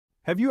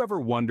Have you ever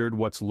wondered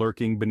what's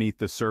lurking beneath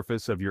the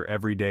surface of your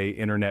everyday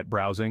internet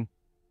browsing?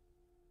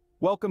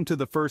 Welcome to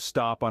the first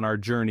stop on our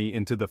journey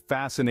into the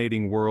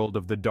fascinating world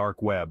of the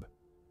dark web.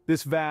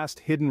 This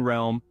vast, hidden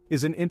realm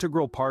is an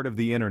integral part of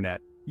the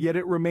internet, yet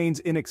it remains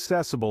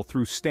inaccessible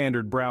through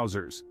standard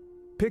browsers.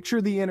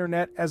 Picture the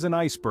internet as an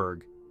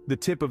iceberg. The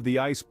tip of the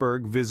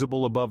iceberg,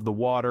 visible above the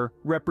water,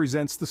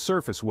 represents the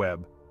surface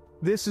web.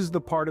 This is the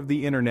part of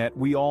the internet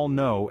we all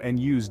know and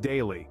use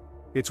daily.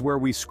 It's where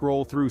we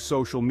scroll through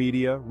social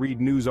media,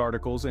 read news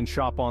articles, and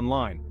shop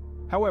online.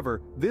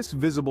 However, this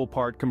visible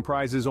part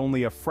comprises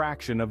only a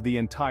fraction of the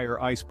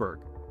entire iceberg.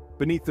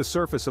 Beneath the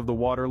surface of the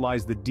water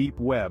lies the deep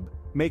web,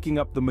 making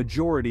up the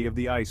majority of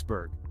the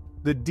iceberg.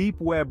 The deep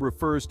web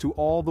refers to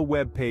all the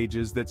web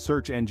pages that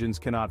search engines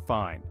cannot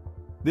find.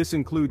 This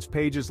includes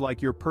pages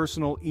like your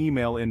personal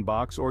email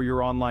inbox or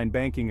your online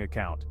banking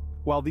account.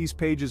 While these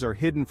pages are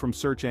hidden from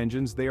search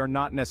engines, they are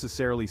not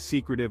necessarily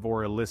secretive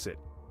or illicit.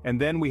 And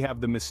then we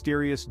have the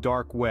mysterious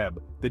dark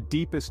web, the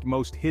deepest,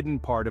 most hidden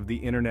part of the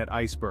internet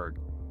iceberg.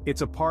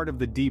 It's a part of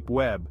the deep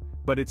web,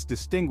 but it's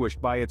distinguished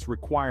by its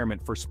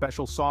requirement for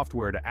special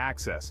software to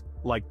access,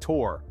 like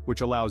Tor,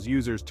 which allows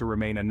users to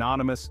remain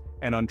anonymous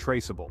and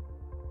untraceable.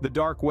 The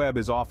dark web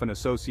is often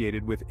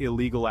associated with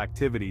illegal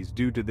activities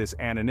due to this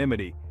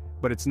anonymity,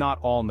 but it's not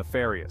all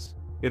nefarious.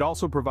 It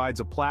also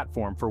provides a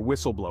platform for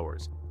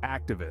whistleblowers,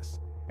 activists,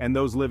 and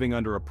those living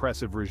under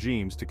oppressive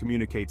regimes to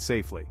communicate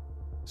safely.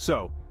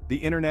 So, the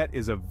internet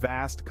is a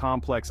vast,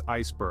 complex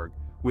iceberg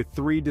with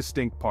three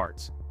distinct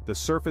parts: the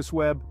surface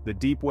web, the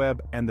deep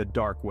web, and the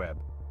dark web.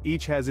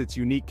 Each has its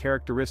unique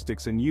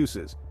characteristics and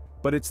uses,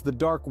 but it's the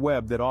dark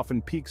web that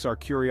often piques our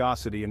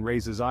curiosity and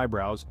raises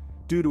eyebrows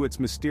due to its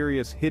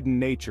mysterious hidden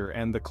nature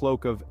and the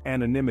cloak of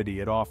anonymity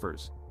it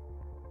offers.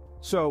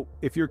 So,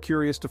 if you're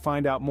curious to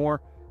find out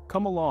more,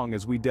 come along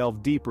as we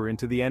delve deeper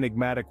into the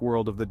enigmatic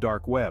world of the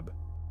dark web.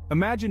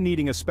 Imagine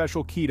needing a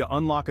special key to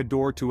unlock a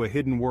door to a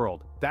hidden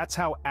world. That's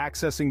how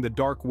accessing the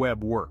dark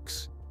web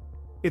works.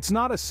 It's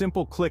not a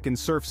simple click and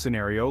surf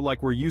scenario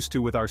like we're used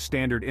to with our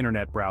standard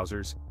internet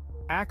browsers.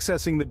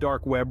 Accessing the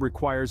dark web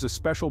requires a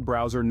special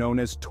browser known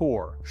as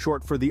Tor,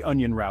 short for the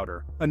onion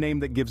router, a name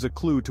that gives a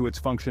clue to its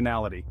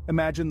functionality.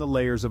 Imagine the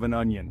layers of an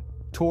onion.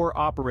 Tor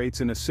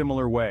operates in a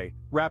similar way,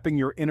 wrapping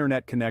your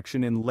internet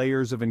connection in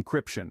layers of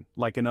encryption,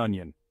 like an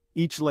onion.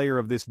 Each layer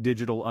of this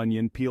digital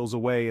onion peels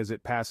away as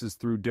it passes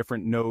through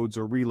different nodes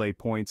or relay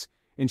points,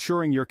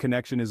 ensuring your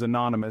connection is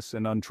anonymous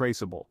and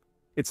untraceable.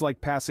 It's like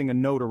passing a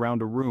note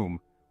around a room,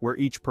 where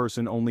each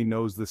person only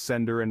knows the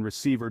sender and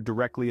receiver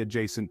directly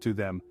adjacent to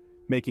them,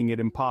 making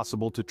it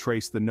impossible to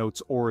trace the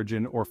note's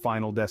origin or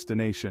final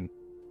destination.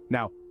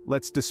 Now,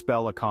 let's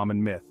dispel a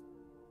common myth.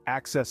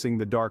 Accessing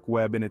the dark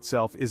web in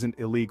itself isn't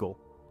illegal.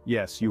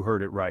 Yes, you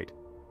heard it right.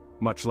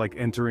 Much like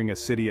entering a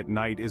city at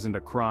night isn't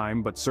a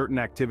crime, but certain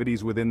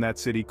activities within that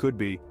city could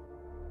be.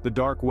 The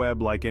dark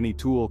web, like any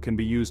tool, can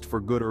be used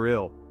for good or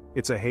ill.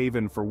 It's a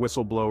haven for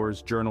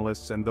whistleblowers,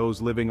 journalists, and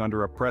those living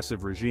under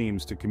oppressive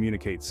regimes to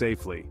communicate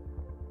safely.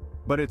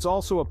 But it's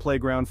also a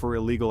playground for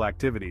illegal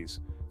activities,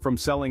 from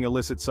selling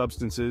illicit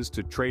substances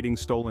to trading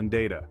stolen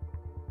data.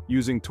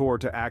 Using Tor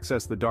to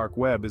access the dark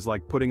web is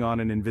like putting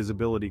on an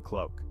invisibility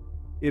cloak.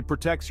 It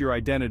protects your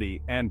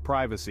identity and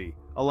privacy,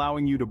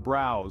 allowing you to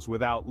browse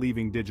without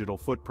leaving digital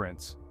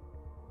footprints.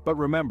 But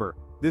remember,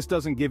 this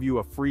doesn't give you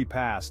a free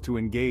pass to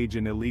engage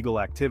in illegal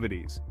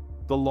activities.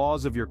 The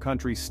laws of your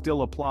country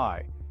still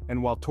apply,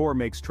 and while Tor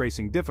makes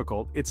tracing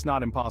difficult, it's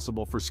not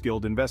impossible for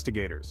skilled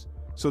investigators.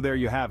 So there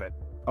you have it,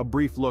 a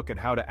brief look at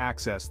how to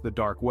access the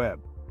dark web.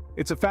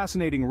 It's a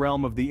fascinating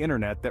realm of the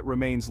internet that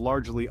remains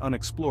largely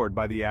unexplored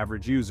by the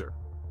average user.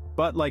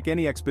 But like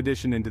any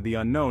expedition into the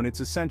unknown,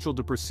 it's essential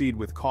to proceed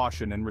with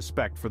caution and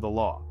respect for the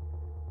law.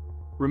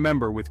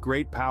 Remember, with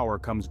great power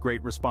comes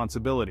great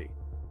responsibility.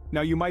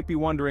 Now you might be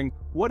wondering,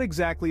 what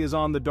exactly is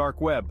on the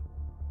dark web?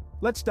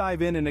 Let's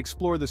dive in and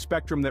explore the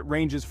spectrum that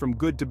ranges from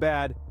good to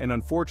bad, and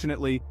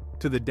unfortunately,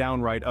 to the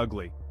downright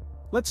ugly.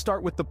 Let's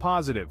start with the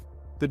positive.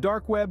 The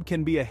dark web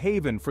can be a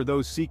haven for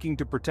those seeking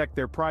to protect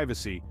their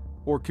privacy,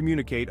 or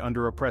communicate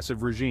under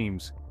oppressive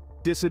regimes.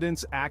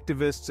 Dissidents,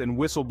 activists, and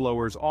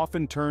whistleblowers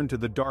often turn to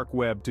the dark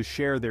web to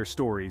share their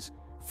stories,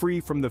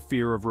 free from the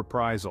fear of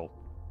reprisal.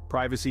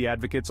 Privacy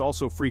advocates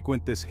also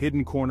frequent this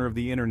hidden corner of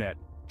the internet,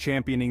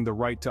 championing the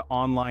right to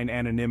online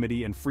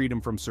anonymity and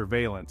freedom from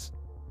surveillance.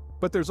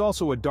 But there's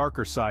also a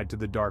darker side to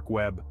the dark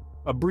web,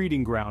 a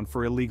breeding ground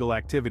for illegal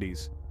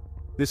activities.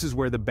 This is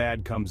where the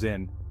bad comes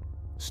in.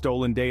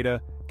 Stolen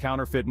data,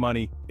 counterfeit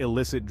money,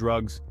 illicit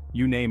drugs,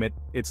 you name it,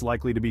 it's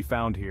likely to be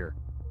found here.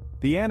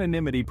 The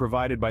anonymity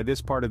provided by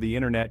this part of the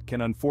internet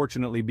can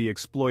unfortunately be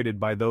exploited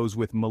by those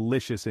with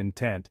malicious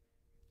intent,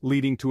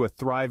 leading to a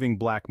thriving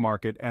black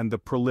market and the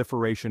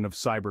proliferation of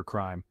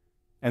cybercrime.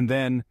 And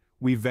then,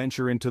 we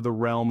venture into the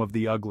realm of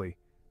the ugly.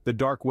 The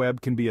dark web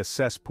can be a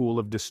cesspool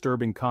of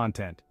disturbing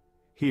content.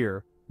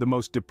 Here, the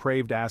most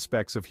depraved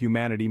aspects of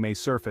humanity may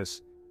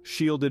surface,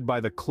 shielded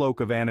by the cloak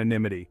of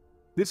anonymity.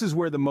 This is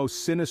where the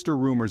most sinister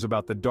rumors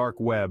about the dark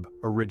web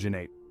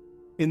originate.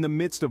 In the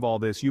midst of all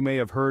this, you may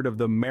have heard of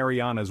the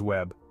Mariana's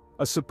Web,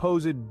 a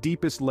supposed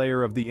deepest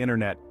layer of the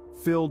internet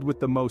filled with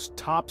the most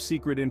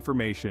top-secret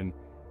information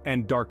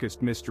and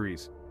darkest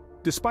mysteries.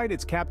 Despite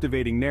its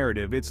captivating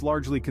narrative, it's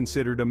largely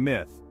considered a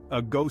myth,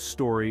 a ghost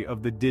story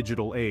of the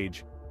digital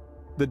age.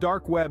 The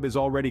dark web is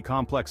already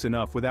complex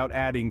enough without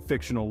adding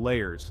fictional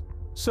layers.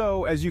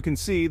 So, as you can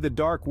see, the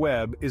dark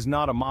web is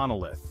not a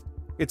monolith.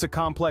 It's a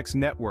complex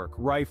network,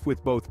 rife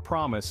with both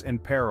promise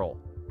and peril.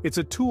 It's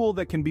a tool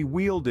that can be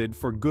wielded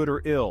for good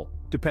or ill,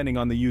 depending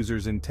on the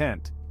user's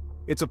intent.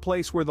 It's a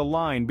place where the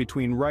line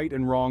between right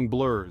and wrong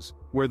blurs,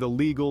 where the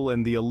legal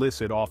and the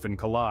illicit often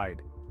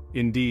collide.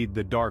 Indeed,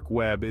 the dark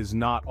web is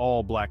not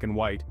all black and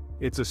white,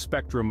 it's a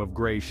spectrum of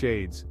gray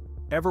shades.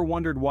 Ever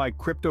wondered why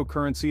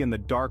cryptocurrency and the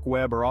dark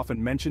web are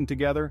often mentioned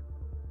together?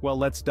 Well,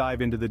 let's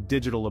dive into the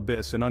digital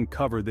abyss and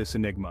uncover this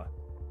enigma.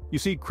 You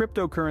see,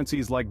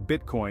 cryptocurrencies like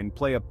Bitcoin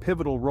play a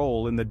pivotal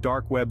role in the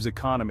dark web's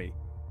economy.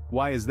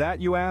 Why is that,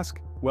 you ask?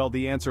 Well,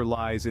 the answer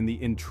lies in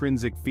the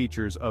intrinsic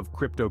features of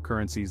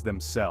cryptocurrencies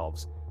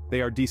themselves. They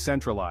are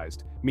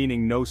decentralized,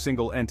 meaning no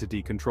single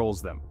entity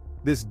controls them.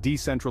 This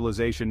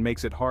decentralization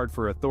makes it hard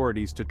for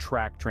authorities to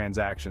track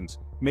transactions,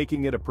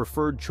 making it a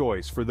preferred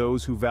choice for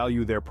those who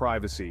value their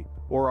privacy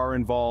or are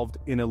involved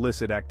in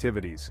illicit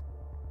activities.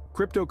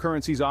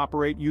 Cryptocurrencies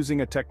operate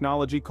using a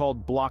technology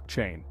called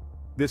blockchain.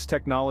 This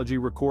technology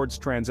records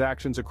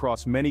transactions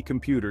across many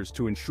computers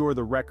to ensure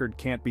the record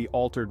can't be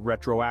altered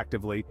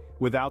retroactively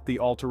without the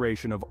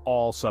alteration of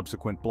all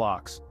subsequent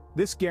blocks.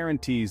 This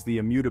guarantees the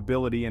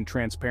immutability and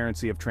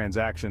transparency of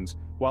transactions,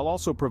 while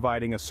also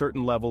providing a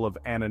certain level of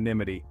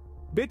anonymity.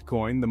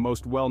 Bitcoin, the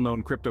most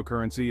well-known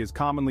cryptocurrency, is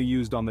commonly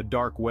used on the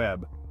dark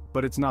web,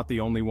 but it's not the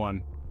only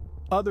one.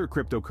 Other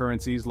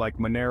cryptocurrencies like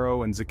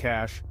Monero and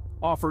Zcash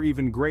offer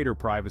even greater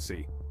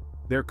privacy.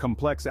 Their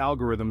complex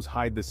algorithms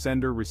hide the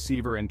sender,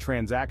 receiver, and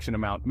transaction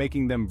amount,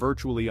 making them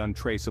virtually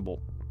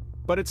untraceable.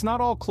 But it's not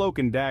all cloak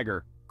and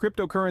dagger.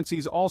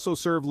 Cryptocurrencies also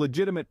serve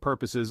legitimate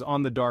purposes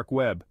on the dark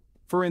web.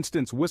 For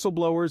instance,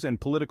 whistleblowers and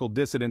political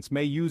dissidents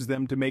may use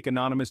them to make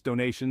anonymous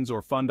donations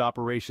or fund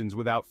operations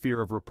without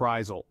fear of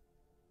reprisal.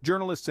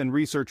 Journalists and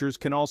researchers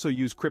can also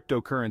use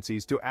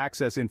cryptocurrencies to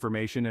access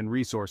information and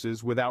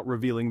resources without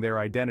revealing their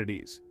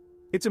identities.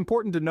 It's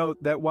important to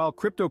note that while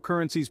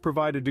cryptocurrencies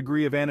provide a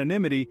degree of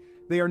anonymity,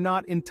 they are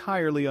not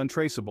entirely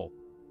untraceable.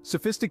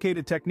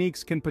 Sophisticated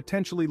techniques can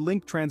potentially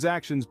link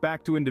transactions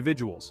back to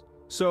individuals.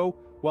 So,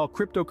 while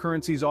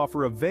cryptocurrencies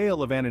offer a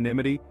veil of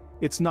anonymity,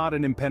 it's not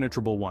an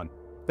impenetrable one.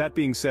 That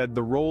being said,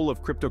 the role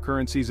of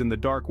cryptocurrencies in the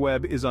dark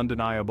web is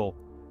undeniable.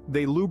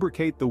 They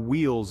lubricate the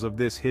wheels of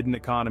this hidden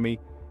economy,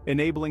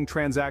 enabling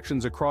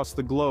transactions across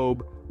the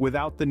globe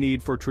without the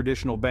need for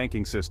traditional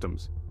banking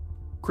systems.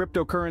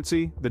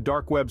 Cryptocurrency, the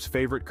dark web's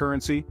favorite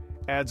currency,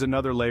 adds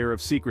another layer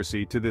of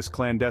secrecy to this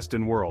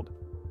clandestine world.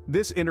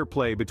 This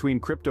interplay between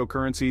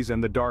cryptocurrencies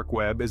and the dark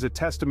web is a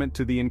testament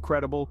to the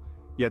incredible,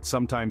 yet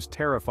sometimes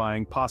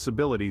terrifying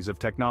possibilities of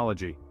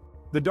technology.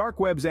 The dark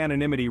web's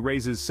anonymity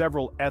raises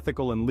several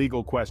ethical and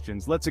legal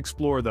questions. Let's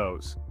explore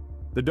those.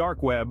 The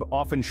dark web,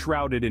 often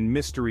shrouded in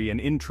mystery and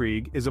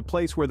intrigue, is a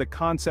place where the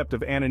concept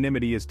of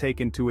anonymity is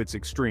taken to its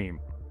extreme.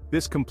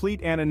 This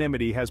complete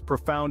anonymity has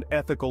profound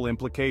ethical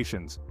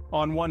implications.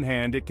 On one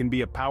hand, it can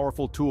be a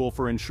powerful tool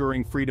for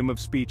ensuring freedom of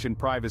speech and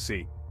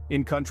privacy.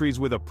 In countries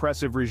with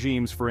oppressive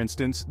regimes, for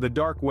instance, the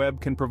dark web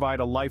can provide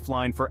a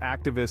lifeline for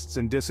activists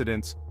and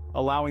dissidents,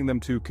 allowing them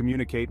to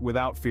communicate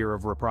without fear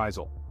of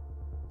reprisal.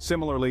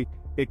 Similarly,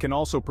 it can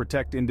also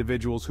protect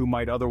individuals who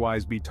might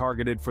otherwise be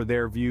targeted for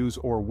their views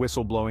or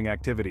whistleblowing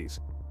activities.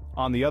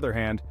 On the other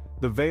hand,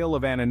 the veil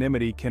of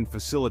anonymity can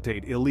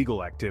facilitate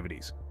illegal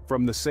activities,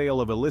 from the sale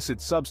of illicit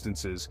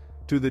substances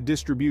to the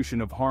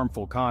distribution of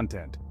harmful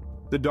content.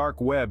 The dark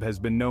web has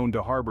been known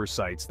to harbor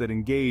sites that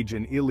engage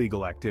in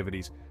illegal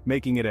activities,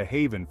 making it a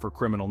haven for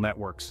criminal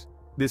networks.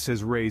 This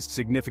has raised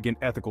significant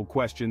ethical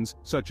questions,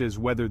 such as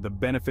whether the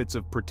benefits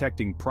of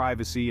protecting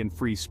privacy and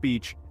free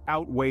speech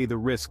outweigh the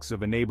risks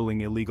of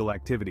enabling illegal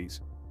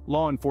activities.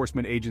 Law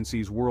enforcement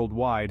agencies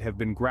worldwide have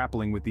been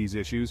grappling with these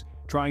issues,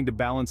 trying to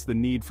balance the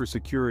need for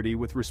security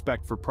with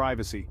respect for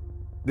privacy.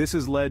 This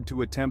has led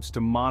to attempts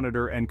to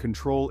monitor and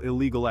control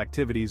illegal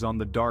activities on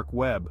the dark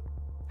web.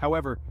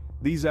 However,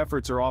 these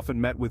efforts are often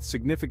met with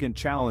significant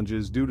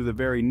challenges due to the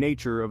very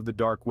nature of the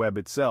dark web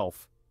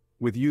itself.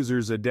 With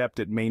users adept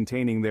at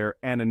maintaining their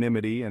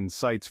anonymity and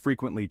sites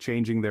frequently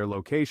changing their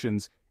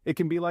locations, it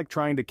can be like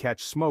trying to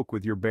catch smoke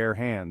with your bare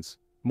hands.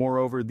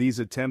 Moreover, these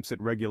attempts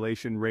at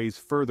regulation raise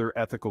further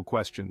ethical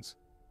questions.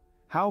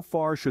 How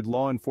far should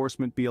law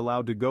enforcement be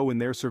allowed to go in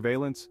their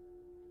surveillance?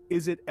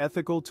 Is it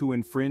ethical to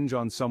infringe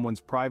on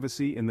someone's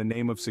privacy in the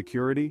name of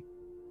security?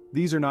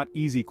 These are not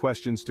easy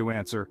questions to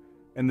answer,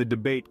 and the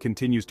debate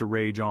continues to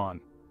rage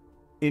on.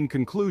 In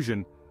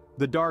conclusion,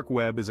 the dark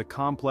web is a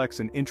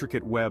complex and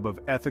intricate web of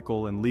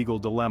ethical and legal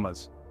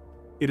dilemmas.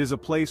 It is a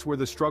place where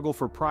the struggle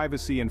for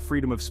privacy and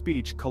freedom of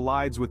speech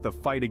collides with the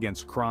fight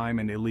against crime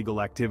and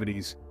illegal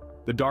activities.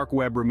 The dark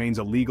web remains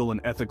a legal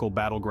and ethical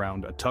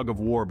battleground, a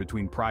tug-of-war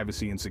between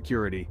privacy and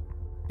security.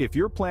 If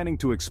you're planning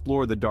to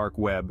explore the dark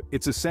web,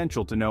 it's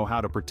essential to know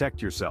how to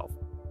protect yourself.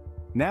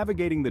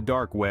 Navigating the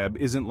dark web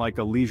isn't like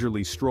a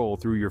leisurely stroll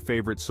through your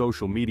favorite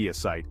social media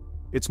site.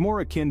 It's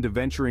more akin to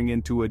venturing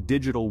into a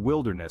digital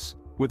wilderness,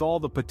 with all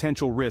the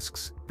potential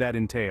risks that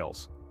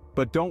entails.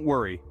 But don't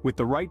worry, with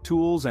the right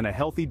tools and a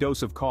healthy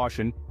dose of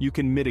caution, you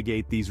can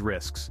mitigate these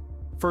risks.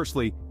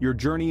 Firstly, your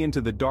journey into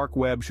the dark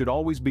web should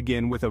always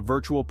begin with a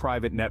virtual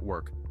private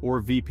network,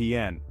 or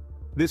VPN.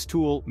 This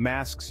tool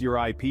masks your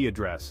IP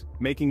address,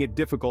 making it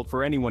difficult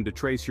for anyone to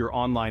trace your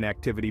online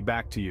activity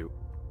back to you.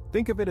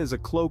 Think of it as a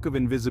cloak of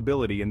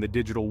invisibility in the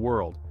digital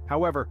world.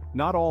 However,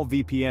 not all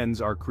VPNs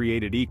are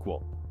created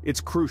equal. It's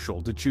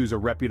crucial to choose a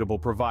reputable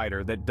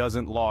provider that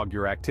doesn't log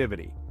your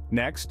activity.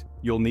 Next,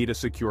 you'll need a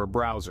secure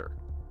browser.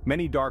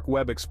 Many dark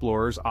web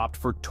explorers opt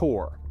for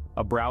Tor,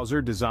 a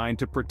browser designed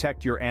to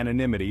protect your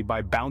anonymity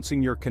by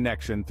bouncing your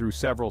connection through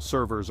several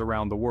servers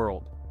around the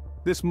world.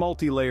 This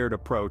multi-layered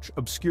approach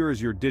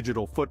obscures your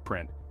digital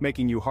footprint,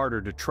 making you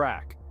harder to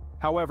track.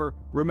 However,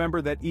 remember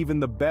that even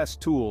the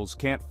best tools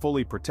can't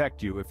fully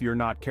protect you if you're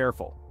not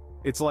careful.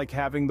 It's like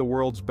having the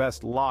world's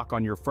best lock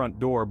on your front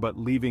door but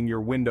leaving your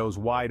windows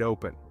wide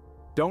open.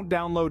 Don't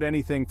download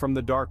anything from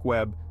the dark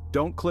web,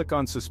 don't click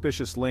on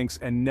suspicious links,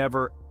 and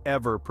never,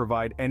 ever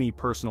provide any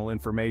personal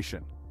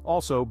information.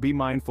 Also, be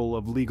mindful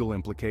of legal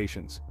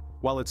implications.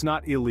 While it's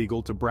not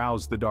illegal to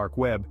browse the dark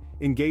web,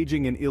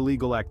 engaging in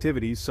illegal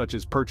activities such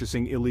as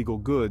purchasing illegal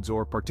goods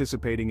or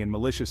participating in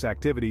malicious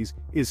activities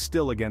is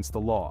still against the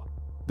law.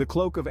 The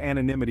cloak of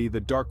anonymity the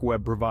dark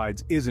web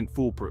provides isn't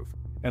foolproof,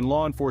 and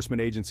law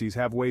enforcement agencies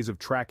have ways of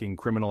tracking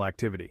criminal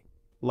activity.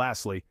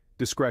 Lastly,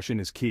 discretion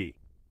is key.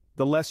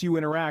 The less you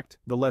interact,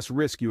 the less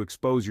risk you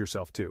expose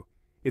yourself to.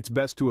 It's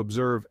best to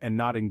observe and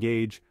not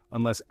engage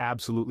unless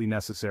absolutely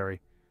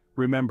necessary.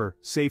 Remember,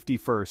 safety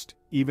first,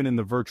 even in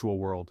the virtual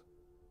world.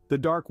 The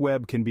dark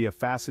web can be a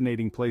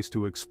fascinating place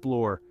to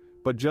explore,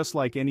 but just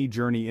like any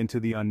journey into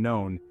the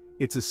unknown,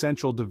 it's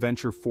essential to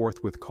venture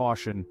forth with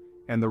caution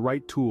and the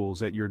right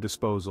tools at your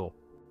disposal.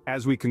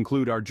 As we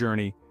conclude our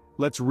journey,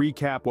 let's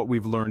recap what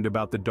we've learned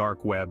about the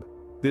dark web.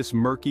 This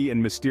murky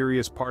and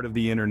mysterious part of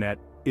the internet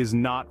is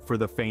not for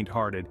the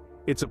faint-hearted.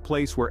 It's a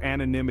place where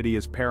anonymity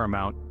is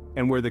paramount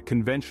and where the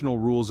conventional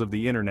rules of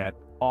the internet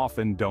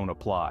often don't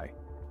apply.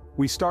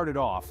 We started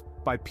off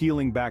by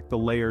peeling back the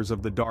layers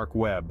of the dark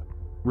web,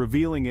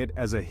 revealing it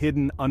as a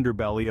hidden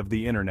underbelly of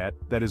the internet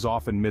that is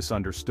often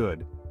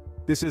misunderstood.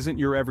 This isn't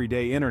your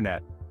everyday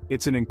internet.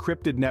 It's an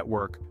encrypted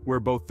network where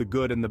both the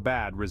good and the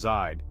bad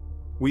reside.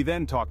 We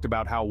then talked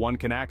about how one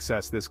can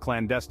access this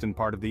clandestine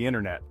part of the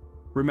internet.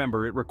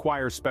 Remember, it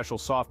requires special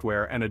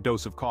software and a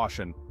dose of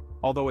caution.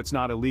 Although it's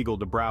not illegal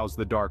to browse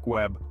the dark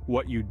web,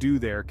 what you do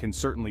there can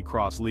certainly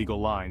cross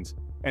legal lines.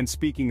 And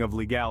speaking of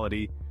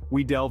legality,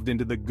 we delved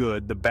into the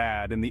good, the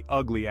bad, and the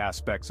ugly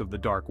aspects of the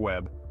dark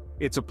web.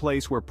 It's a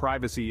place where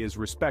privacy is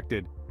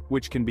respected,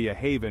 which can be a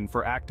haven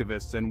for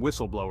activists and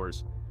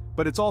whistleblowers.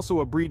 But it's also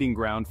a breeding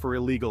ground for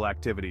illegal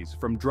activities,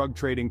 from drug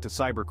trading to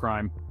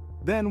cybercrime.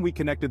 Then we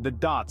connected the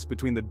dots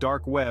between the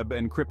dark web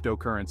and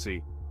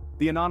cryptocurrency.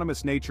 The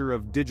anonymous nature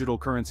of digital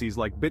currencies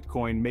like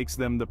Bitcoin makes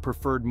them the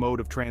preferred mode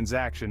of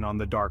transaction on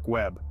the dark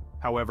web.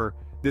 However,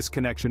 this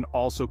connection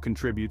also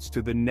contributes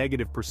to the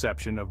negative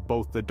perception of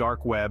both the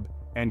dark web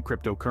and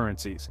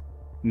cryptocurrencies.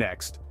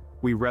 Next,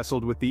 we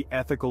wrestled with the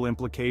ethical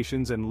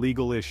implications and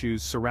legal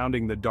issues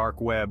surrounding the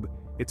dark web.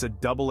 It's a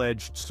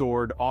double-edged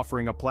sword,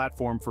 offering a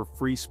platform for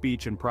free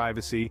speech and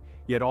privacy,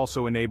 yet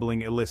also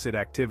enabling illicit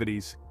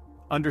activities.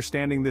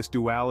 Understanding this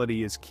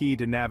duality is key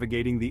to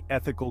navigating the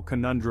ethical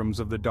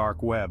conundrums of the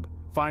dark web.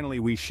 Finally,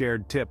 we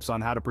shared tips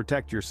on how to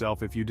protect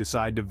yourself if you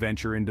decide to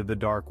venture into the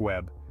dark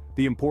web.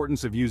 The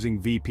importance of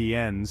using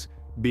VPNs,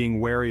 being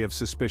wary of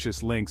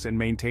suspicious links, and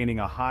maintaining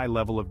a high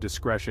level of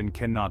discretion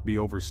cannot be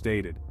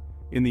overstated.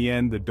 In the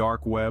end, the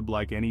dark web,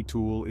 like any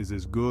tool, is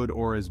as good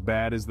or as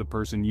bad as the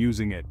person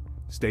using it.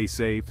 Stay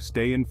safe,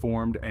 stay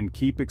informed, and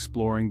keep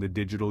exploring the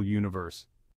digital universe.